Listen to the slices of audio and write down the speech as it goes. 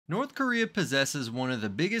North Korea possesses one of the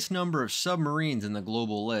biggest number of submarines in the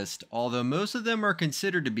global list, although most of them are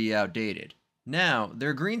considered to be outdated. Now,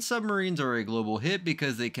 their green submarines are a global hit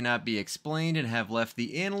because they cannot be explained and have left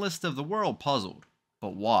the analysts of the world puzzled.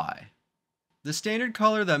 But why? The standard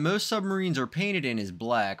color that most submarines are painted in is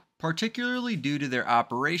black, particularly due to their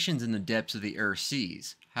operations in the depths of the Earth's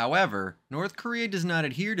seas. However, North Korea does not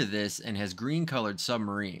adhere to this and has green colored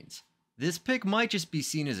submarines. This pick might just be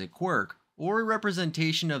seen as a quirk, or a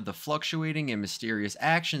representation of the fluctuating and mysterious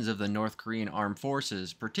actions of the North Korean armed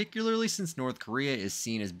forces, particularly since North Korea is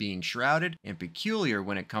seen as being shrouded and peculiar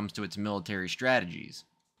when it comes to its military strategies.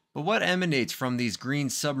 But what emanates from these green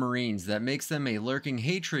submarines that makes them a lurking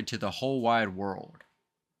hatred to the whole wide world?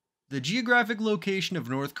 The geographic location of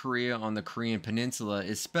North Korea on the Korean Peninsula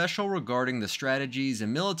is special regarding the strategies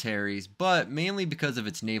and militaries, but mainly because of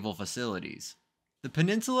its naval facilities. The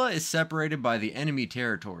peninsula is separated by the enemy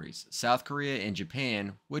territories, South Korea and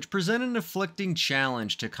Japan, which present an afflicting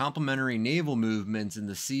challenge to complementary naval movements in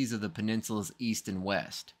the seas of the peninsula's east and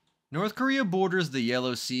west. North Korea borders the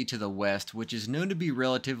Yellow Sea to the west, which is known to be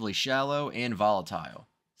relatively shallow and volatile.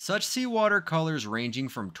 Such seawater colors ranging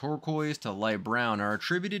from turquoise to light brown are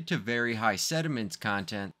attributed to very high sediments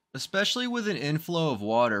content, especially with an inflow of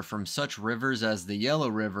water from such rivers as the Yellow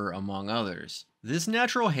River, among others. This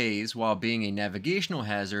natural haze, while being a navigational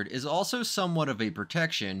hazard, is also somewhat of a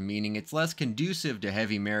protection, meaning it's less conducive to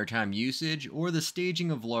heavy maritime usage or the staging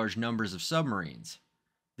of large numbers of submarines.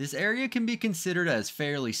 This area can be considered as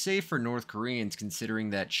fairly safe for North Koreans considering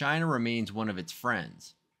that China remains one of its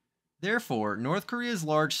friends. Therefore, North Korea's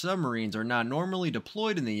large submarines are not normally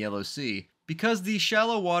deployed in the Yellow Sea because these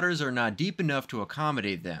shallow waters are not deep enough to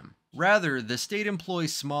accommodate them. Rather, the state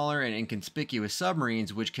employs smaller and inconspicuous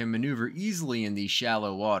submarines which can maneuver easily in these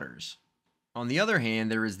shallow waters. On the other hand,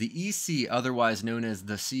 there is the East Sea, otherwise known as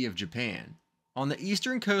the Sea of Japan. On the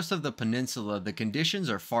eastern coast of the peninsula, the conditions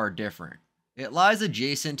are far different. It lies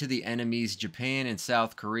adjacent to the enemies Japan and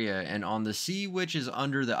South Korea and on the sea which is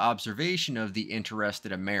under the observation of the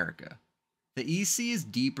interested America. The East Sea is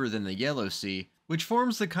deeper than the Yellow Sea, which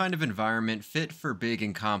forms the kind of environment fit for big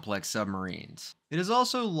and complex submarines. It is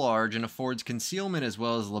also large and affords concealment as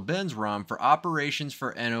well as Lebensraum for operations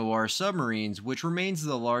for NOR submarines, which remains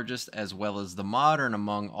the largest as well as the modern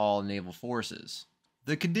among all naval forces.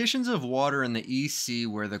 The conditions of water in the East Sea,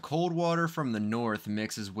 where the cold water from the north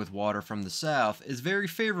mixes with water from the south, is very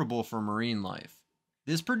favorable for marine life.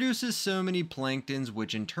 This produces so many planktons,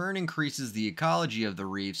 which in turn increases the ecology of the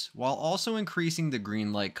reefs while also increasing the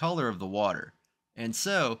green-like color of the water. And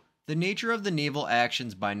so, the nature of the naval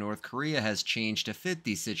actions by North Korea has changed to fit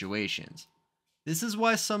these situations. This is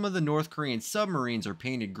why some of the North Korean submarines are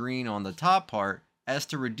painted green on the top part, as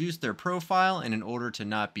to reduce their profile and in order to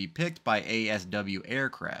not be picked by ASW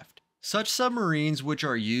aircraft. Such submarines, which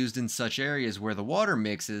are used in such areas where the water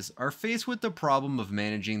mixes, are faced with the problem of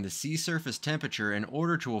managing the sea surface temperature in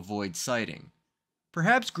order to avoid sighting.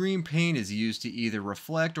 Perhaps green paint is used to either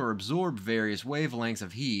reflect or absorb various wavelengths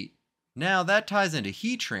of heat. Now that ties into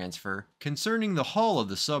heat transfer concerning the hull of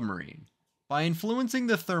the submarine. By influencing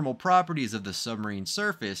the thermal properties of the submarine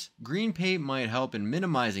surface, green paint might help in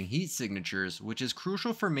minimizing heat signatures, which is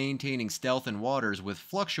crucial for maintaining stealth in waters with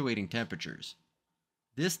fluctuating temperatures.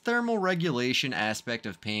 This thermal regulation aspect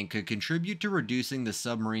of paint could contribute to reducing the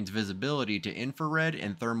submarine's visibility to infrared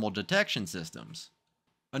and thermal detection systems.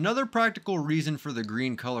 Another practical reason for the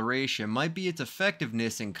green coloration might be its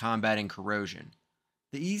effectiveness in combating corrosion.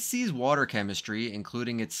 The East Sea's water chemistry,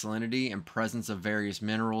 including its salinity and presence of various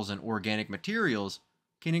minerals and organic materials,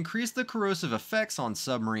 can increase the corrosive effects on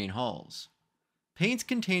submarine hulls. Paints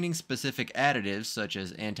containing specific additives, such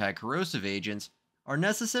as anti-corrosive agents, are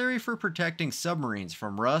necessary for protecting submarines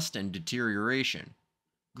from rust and deterioration.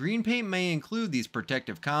 Green paint may include these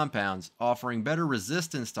protective compounds, offering better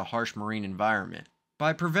resistance to harsh marine environment.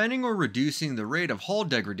 By preventing or reducing the rate of hull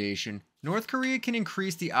degradation, North Korea can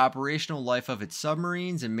increase the operational life of its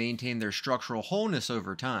submarines and maintain their structural wholeness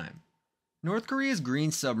over time. North Korea's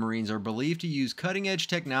green submarines are believed to use cutting-edge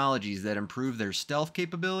technologies that improve their stealth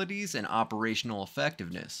capabilities and operational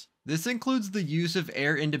effectiveness. This includes the use of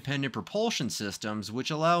air-independent propulsion systems,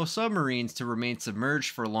 which allow submarines to remain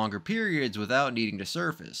submerged for longer periods without needing to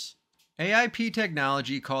surface. AIP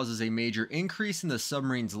technology causes a major increase in the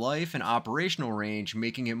submarine's life and operational range,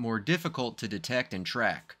 making it more difficult to detect and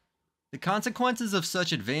track. The consequences of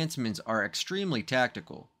such advancements are extremely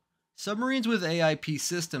tactical. Submarines with AIP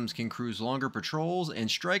systems can cruise longer patrols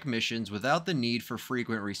and strike missions without the need for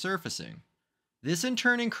frequent resurfacing. This in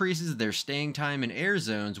turn increases their staying time in air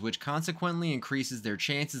zones, which consequently increases their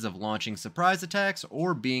chances of launching surprise attacks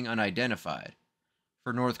or being unidentified.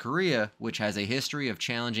 For North Korea, which has a history of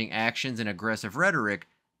challenging actions and aggressive rhetoric,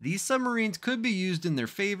 these submarines could be used in their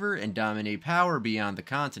favor and dominate power beyond the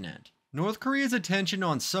continent. North Korea's attention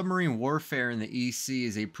on submarine warfare in the East Sea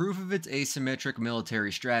is a proof of its asymmetric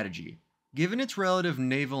military strategy. Given its relative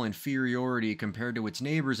naval inferiority compared to its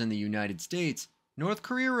neighbors in the United States, North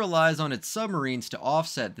Korea relies on its submarines to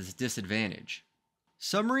offset this disadvantage.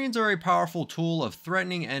 Submarines are a powerful tool of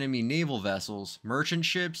threatening enemy naval vessels, merchant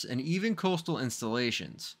ships, and even coastal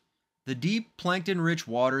installations. The deep, plankton-rich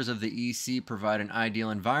waters of the East Sea provide an ideal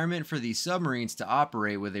environment for these submarines to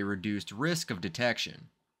operate with a reduced risk of detection.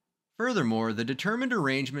 Furthermore, the determined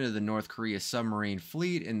arrangement of the North Korea submarine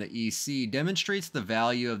fleet in the East Sea demonstrates the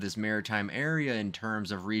value of this maritime area in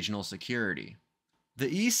terms of regional security. The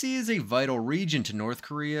East Sea is a vital region to North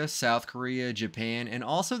Korea, South Korea, Japan, and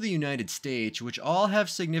also the United States, which all have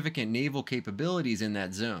significant naval capabilities in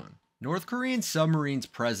that zone. North Korean submarines'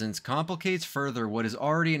 presence complicates further what is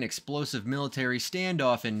already an explosive military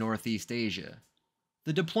standoff in Northeast Asia.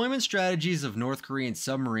 The deployment strategies of North Korean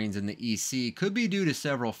submarines in the East Sea could be due to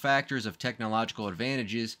several factors of technological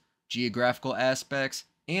advantages, geographical aspects,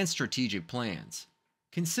 and strategic plans.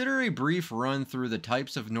 Consider a brief run through the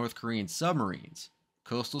types of North Korean submarines: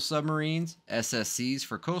 coastal submarines, SSCs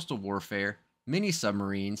for coastal warfare,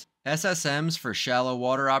 mini-submarines, SSMs for shallow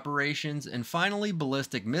water operations, and finally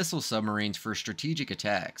ballistic missile submarines for strategic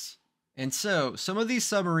attacks. And so, some of these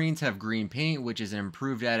submarines have green paint, which is an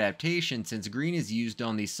improved adaptation since green is used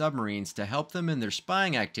on these submarines to help them in their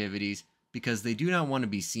spying activities because they do not want to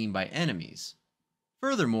be seen by enemies.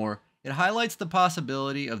 Furthermore, it highlights the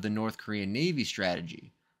possibility of the North Korean Navy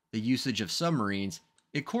strategy, the usage of submarines.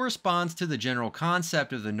 It corresponds to the general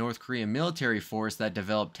concept of the North Korean military force that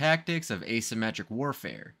developed tactics of asymmetric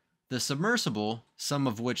warfare. The submersible, some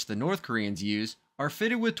of which the North Koreans use, are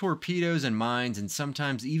fitted with torpedoes and mines and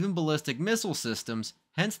sometimes even ballistic missile systems,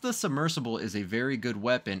 hence the submersible is a very good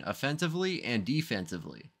weapon offensively and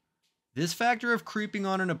defensively. This factor of creeping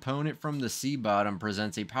on an opponent from the sea bottom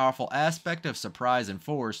presents a powerful aspect of surprise and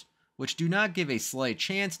force, which do not give a slight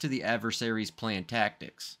chance to the adversary's planned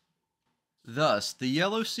tactics. Thus, the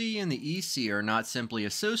Yellow Sea and the East Sea are not simply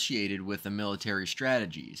associated with the military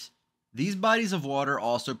strategies. These bodies of water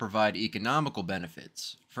also provide economical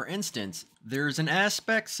benefits. For instance, there is an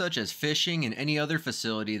aspect such as fishing and any other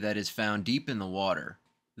facility that is found deep in the water.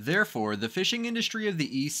 Therefore, the fishing industry of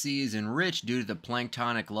the East Sea is enriched due to the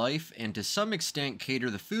planktonic life and to some extent cater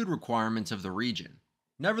the food requirements of the region.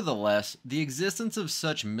 Nevertheless, the existence of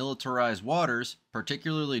such militarized waters,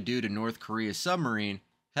 particularly due to North Korea's submarine,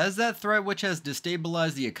 has that threat which has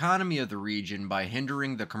destabilized the economy of the region by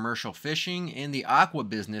hindering the commercial fishing and the aqua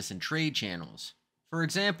business and trade channels. For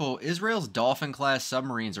example, Israel's Dolphin-class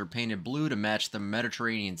submarines are painted blue to match the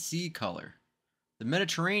Mediterranean Sea color. The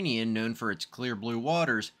Mediterranean, known for its clear blue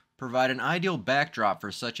waters, provide an ideal backdrop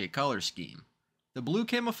for such a color scheme. The blue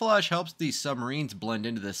camouflage helps these submarines blend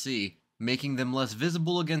into the sea, making them less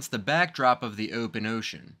visible against the backdrop of the open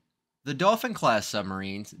ocean. The Dolphin-class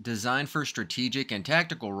submarines, designed for strategic and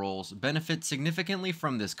tactical roles, benefit significantly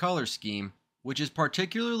from this color scheme, which is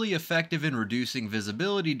particularly effective in reducing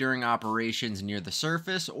visibility during operations near the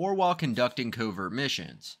surface or while conducting covert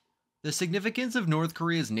missions. The significance of North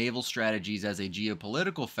Korea's naval strategies as a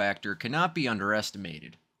geopolitical factor cannot be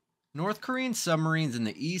underestimated. North Korean submarines in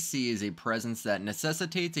the East Sea is a presence that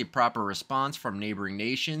necessitates a proper response from neighboring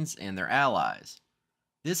nations and their allies.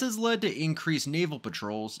 This has led to increased naval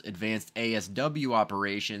patrols, advanced ASW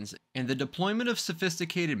operations, and the deployment of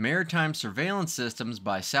sophisticated maritime surveillance systems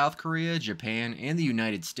by South Korea, Japan, and the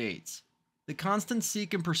United States. The constant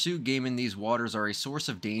seek and pursuit game in these waters are a source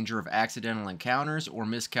of danger of accidental encounters or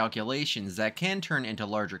miscalculations that can turn into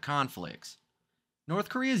larger conflicts. North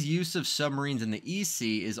Korea's use of submarines in the East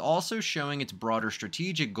Sea is also showing its broader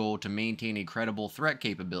strategic goal to maintain a credible threat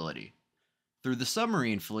capability. Through the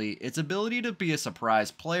submarine fleet, its ability to be a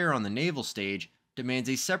surprise player on the naval stage demands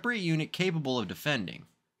a separate unit capable of defending.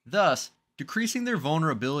 Thus, decreasing their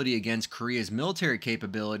vulnerability against Korea's military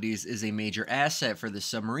capabilities is a major asset for the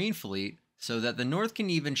submarine fleet, so that the North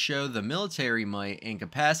can even show the military might and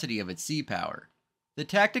capacity of its sea power. The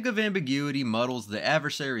tactic of ambiguity muddles the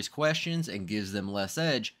adversary's questions and gives them less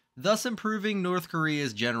edge, thus improving North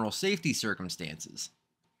Korea's general safety circumstances.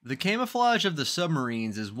 The camouflage of the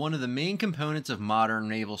submarines is one of the main components of modern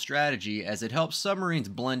naval strategy, as it helps submarines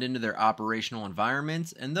blend into their operational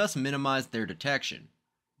environments and thus minimize their detection.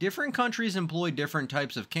 Different countries employ different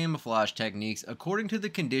types of camouflage techniques according to the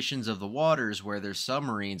conditions of the waters where their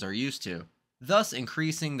submarines are used to, thus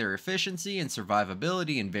increasing their efficiency and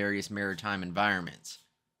survivability in various maritime environments.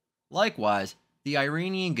 Likewise, the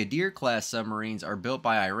Iranian Ghadir-class submarines are built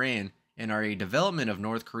by Iran and are a development of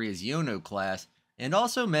North Korea's Yono class, and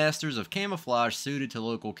also masters of camouflage suited to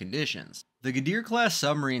local conditions. The Gadir-class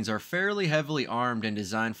submarines are fairly heavily armed and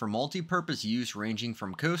designed for multi-purpose use ranging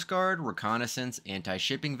from Coast Guard, reconnaissance,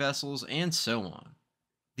 anti-shipping vessels, and so on.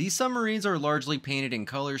 These submarines are largely painted in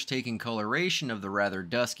colors taking coloration of the rather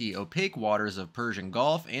dusky, opaque waters of Persian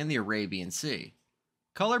Gulf and the Arabian Sea.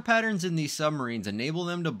 Color patterns in these submarines enable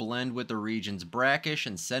them to blend with the region's brackish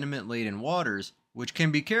and sediment-laden waters, which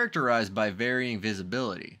can be characterized by varying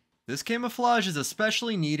visibility. This camouflage is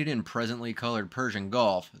especially needed in presently colored Persian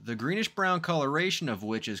Gulf, the greenish-brown coloration of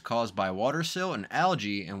which is caused by water silt and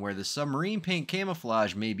algae, and where the submarine paint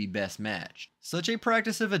camouflage may be best matched. Such a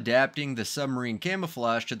practice of adapting the submarine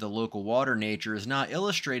camouflage to the local water nature is not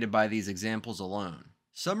illustrated by these examples alone.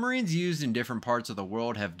 Submarines used in different parts of the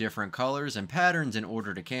world have different colors and patterns in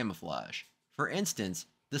order to camouflage. For instance,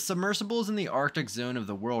 the submersibles in the Arctic zone of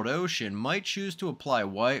the world ocean might choose to apply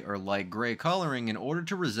white or light gray coloring in order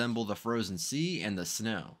to resemble the frozen sea and the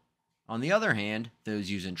snow. On the other hand, those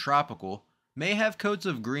using tropical may have coats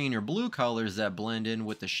of green or blue colors that blend in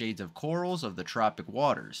with the shades of corals of the tropic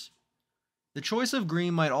waters. The choice of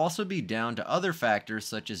green might also be down to other factors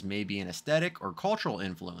such as maybe an aesthetic or cultural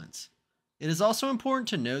influence. It is also important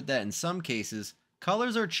to note that in some cases,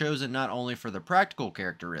 colors are chosen not only for the practical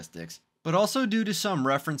characteristics, but also due to some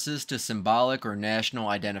references to symbolic or national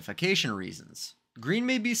identification reasons. Green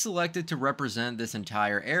may be selected to represent this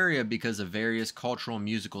entire area because of various cultural and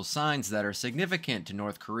musical signs that are significant to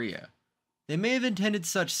North Korea. They may have intended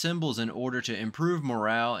such symbols in order to improve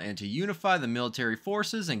morale and to unify the military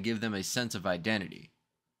forces and give them a sense of identity.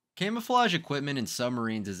 Camouflage equipment in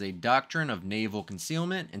submarines is a doctrine of naval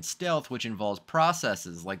concealment and stealth which involves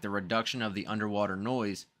processes like the reduction of the underwater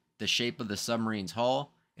noise, the shape of the submarine's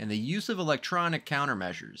hull, and the use of electronic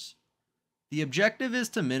countermeasures. The objective is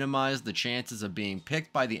to minimize the chances of being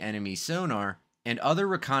picked by the enemy's sonar and other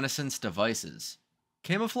reconnaissance devices.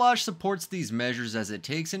 Camouflage supports these measures as it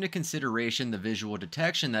takes into consideration the visual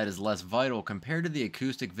detection that is less vital compared to the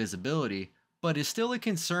acoustic visibility, but is still a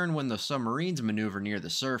concern when the submarines maneuver near the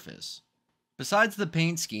surface. Besides the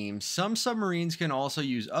paint scheme, some submarines can also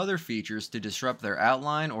use other features to disrupt their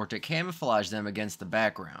outline or to camouflage them against the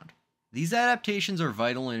background. These adaptations are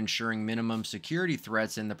vital in ensuring minimum security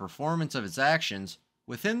threats in the performance of its actions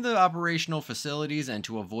within the operational facilities and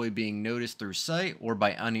to avoid being noticed through sight or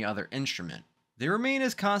by any other instrument. They remain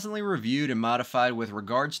as constantly reviewed and modified with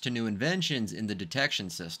regards to new inventions in the detection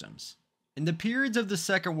systems. In the periods of the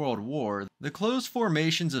Second World War, the closed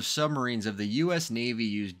formations of submarines of the US Navy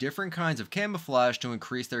used different kinds of camouflage to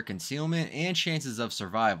increase their concealment and chances of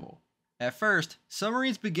survival. At first,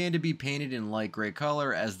 submarines began to be painted in light gray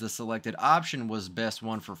color as the selected option was best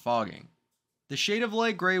one for fogging. The shade of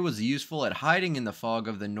light gray was useful at hiding in the fog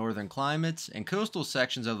of the northern climates and coastal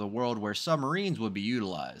sections of the world where submarines would be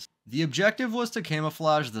utilized. The objective was to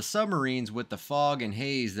camouflage the submarines with the fog and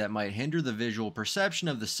haze that might hinder the visual perception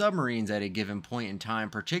of the submarines at a given point in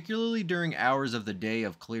time, particularly during hours of the day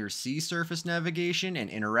of clear sea surface navigation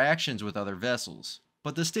and interactions with other vessels.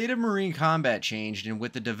 But the state of marine combat changed, and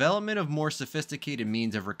with the development of more sophisticated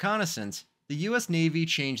means of reconnaissance, the US Navy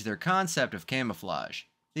changed their concept of camouflage.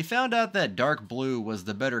 They found out that dark blue was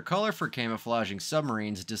the better color for camouflaging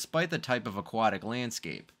submarines despite the type of aquatic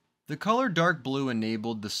landscape. The color dark blue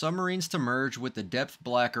enabled the submarines to merge with the depth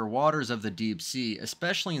blacker waters of the deep sea,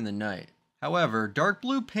 especially in the night. However, dark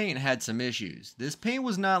blue paint had some issues. This paint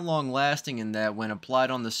was not long lasting in that when applied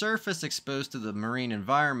on the surface exposed to the marine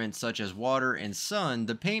environment such as water and sun,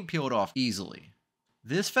 the paint peeled off easily.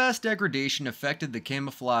 This fast degradation affected the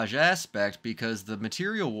camouflage aspect because the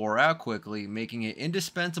material wore out quickly, making it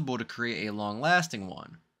indispensable to create a long-lasting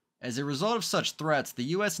one. As a result of such threats,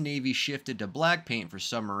 the US Navy shifted to black paint for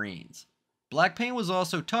submarines. Black paint was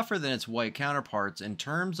also tougher than its white counterparts in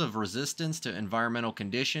terms of resistance to environmental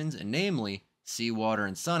conditions, and namely, seawater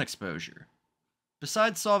and sun exposure.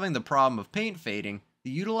 Besides solving the problem of paint fading,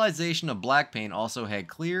 the utilization of black paint also had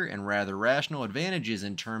clear and rather rational advantages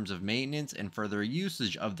in terms of maintenance and further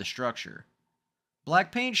usage of the structure.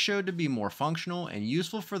 Black paint showed to be more functional and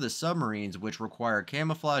useful for the submarines which require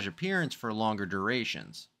camouflage appearance for longer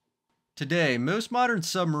durations. Today, most modern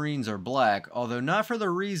submarines are black, although not for the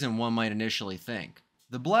reason one might initially think.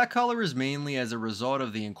 The black color is mainly as a result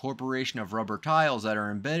of the incorporation of rubber tiles that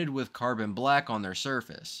are embedded with carbon black on their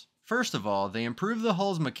surface. First of all, they improve the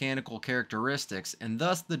hull's mechanical characteristics and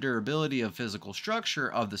thus the durability of physical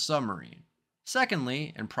structure of the submarine.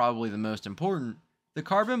 Secondly, and probably the most important, the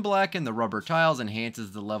carbon black in the rubber tiles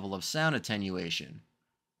enhances the level of sound attenuation.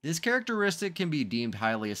 This characteristic can be deemed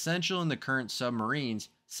highly essential in the current submarines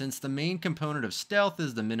since the main component of stealth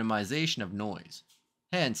is the minimization of noise.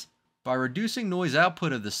 Hence, By reducing noise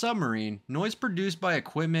output of the submarine, noise produced by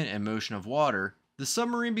equipment and motion of water, the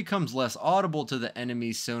submarine becomes less audible to the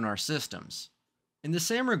enemy's sonar systems. In the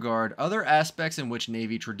same regard, other aspects in which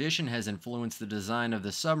Navy tradition has influenced the design of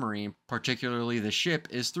the submarine, particularly the ship,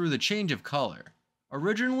 is through the change of color.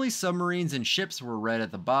 Originally, submarines and ships were red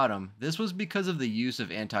at the bottom. This was because of the use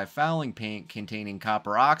of anti-fouling paint containing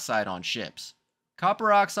copper oxide on ships.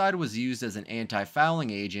 Copper oxide was used as an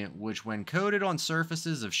anti-fouling agent, which, when coated on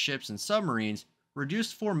surfaces of ships and submarines,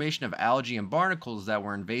 reduced formation of algae and barnacles that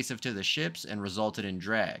were invasive to the ships and resulted in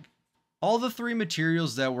drag. All the three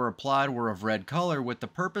materials that were applied were of red color, with the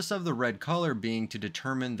purpose of the red color being to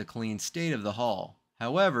determine the clean state of the hull.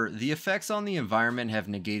 However, the effects on the environment have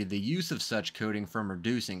negated the use of such coating from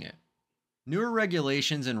reducing it. Newer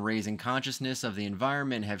regulations and raising consciousness of the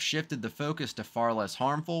environment have shifted the focus to far less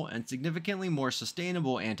harmful and significantly more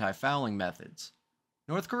sustainable anti-fouling methods.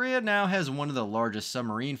 North Korea now has one of the largest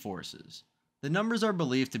submarine forces. The numbers are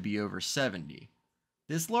believed to be over 70.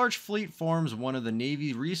 This large fleet forms one of the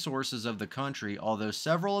Navy resources of the country, although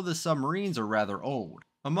several of the submarines are rather old.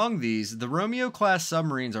 Among these, the Romeo-class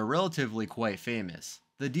submarines are relatively quite famous.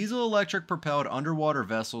 The diesel-electric propelled underwater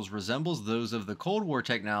vessels resembles those of the Cold War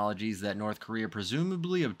technologies that North Korea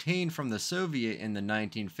presumably obtained from the Soviet in the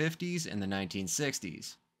 1950s and the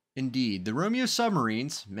 1960s. Indeed, the Romeo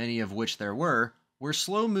submarines, many of which there were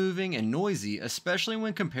slow-moving and noisy, especially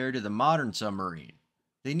when compared to the modern submarine.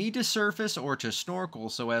 They need to surface or to snorkel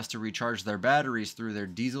so as to recharge their batteries through their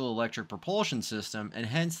diesel-electric propulsion system, and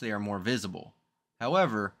hence they are more visible.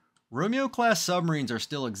 However, Romeo-class submarines are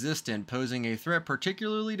still existent, posing a threat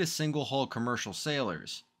particularly to single-hull commercial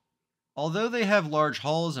sailors. Although they have large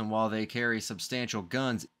hulls and while they carry substantial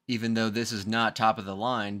guns, even though this is not top of the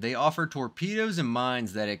line, they offer torpedoes and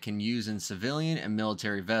mines that it can use in civilian and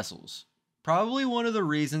military vessels. Probably one of the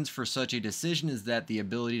reasons for such a decision is that the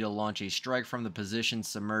ability to launch a strike from the position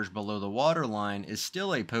submerged below the waterline is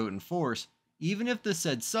still a potent force, even if the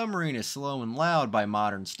said submarine is slow and loud by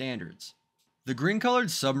modern standards. The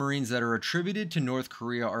green-colored submarines that are attributed to North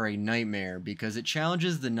Korea are a nightmare because it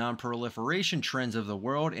challenges the non-proliferation trends of the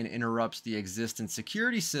world and interrupts the existing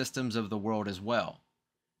security systems of the world as well.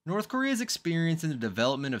 North Korea's experience in the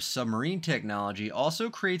development of submarine technology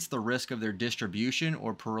also creates the risk of their distribution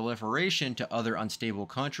or proliferation to other unstable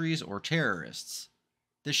countries or terrorists.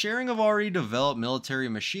 The sharing of already developed military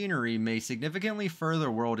machinery may significantly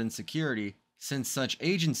further world insecurity, since such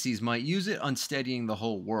agencies might use it unsteadying the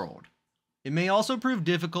whole world. It may also prove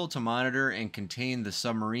difficult to monitor and contain the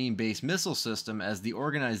submarine-based missile system as the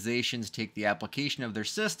organizations take the application of their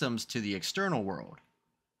systems to the external world.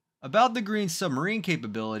 About the green submarine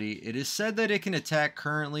capability, it is said that it can attack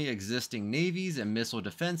currently existing navies and missile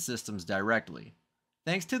defense systems directly.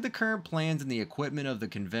 Thanks to the current plans and the equipment of the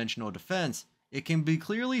conventional defense, it can be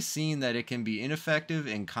clearly seen that it can be ineffective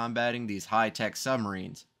in combating these high-tech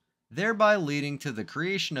submarines, thereby leading to the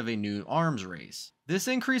creation of a new arms race. This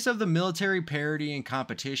increase of the military parity and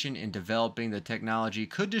competition in developing the technology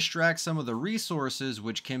could distract some of the resources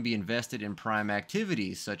which can be invested in prime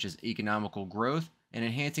activities such as economical growth and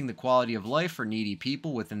enhancing the quality of life for needy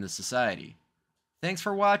people within the society. Thanks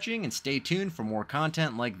for watching and stay tuned for more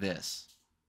content like this.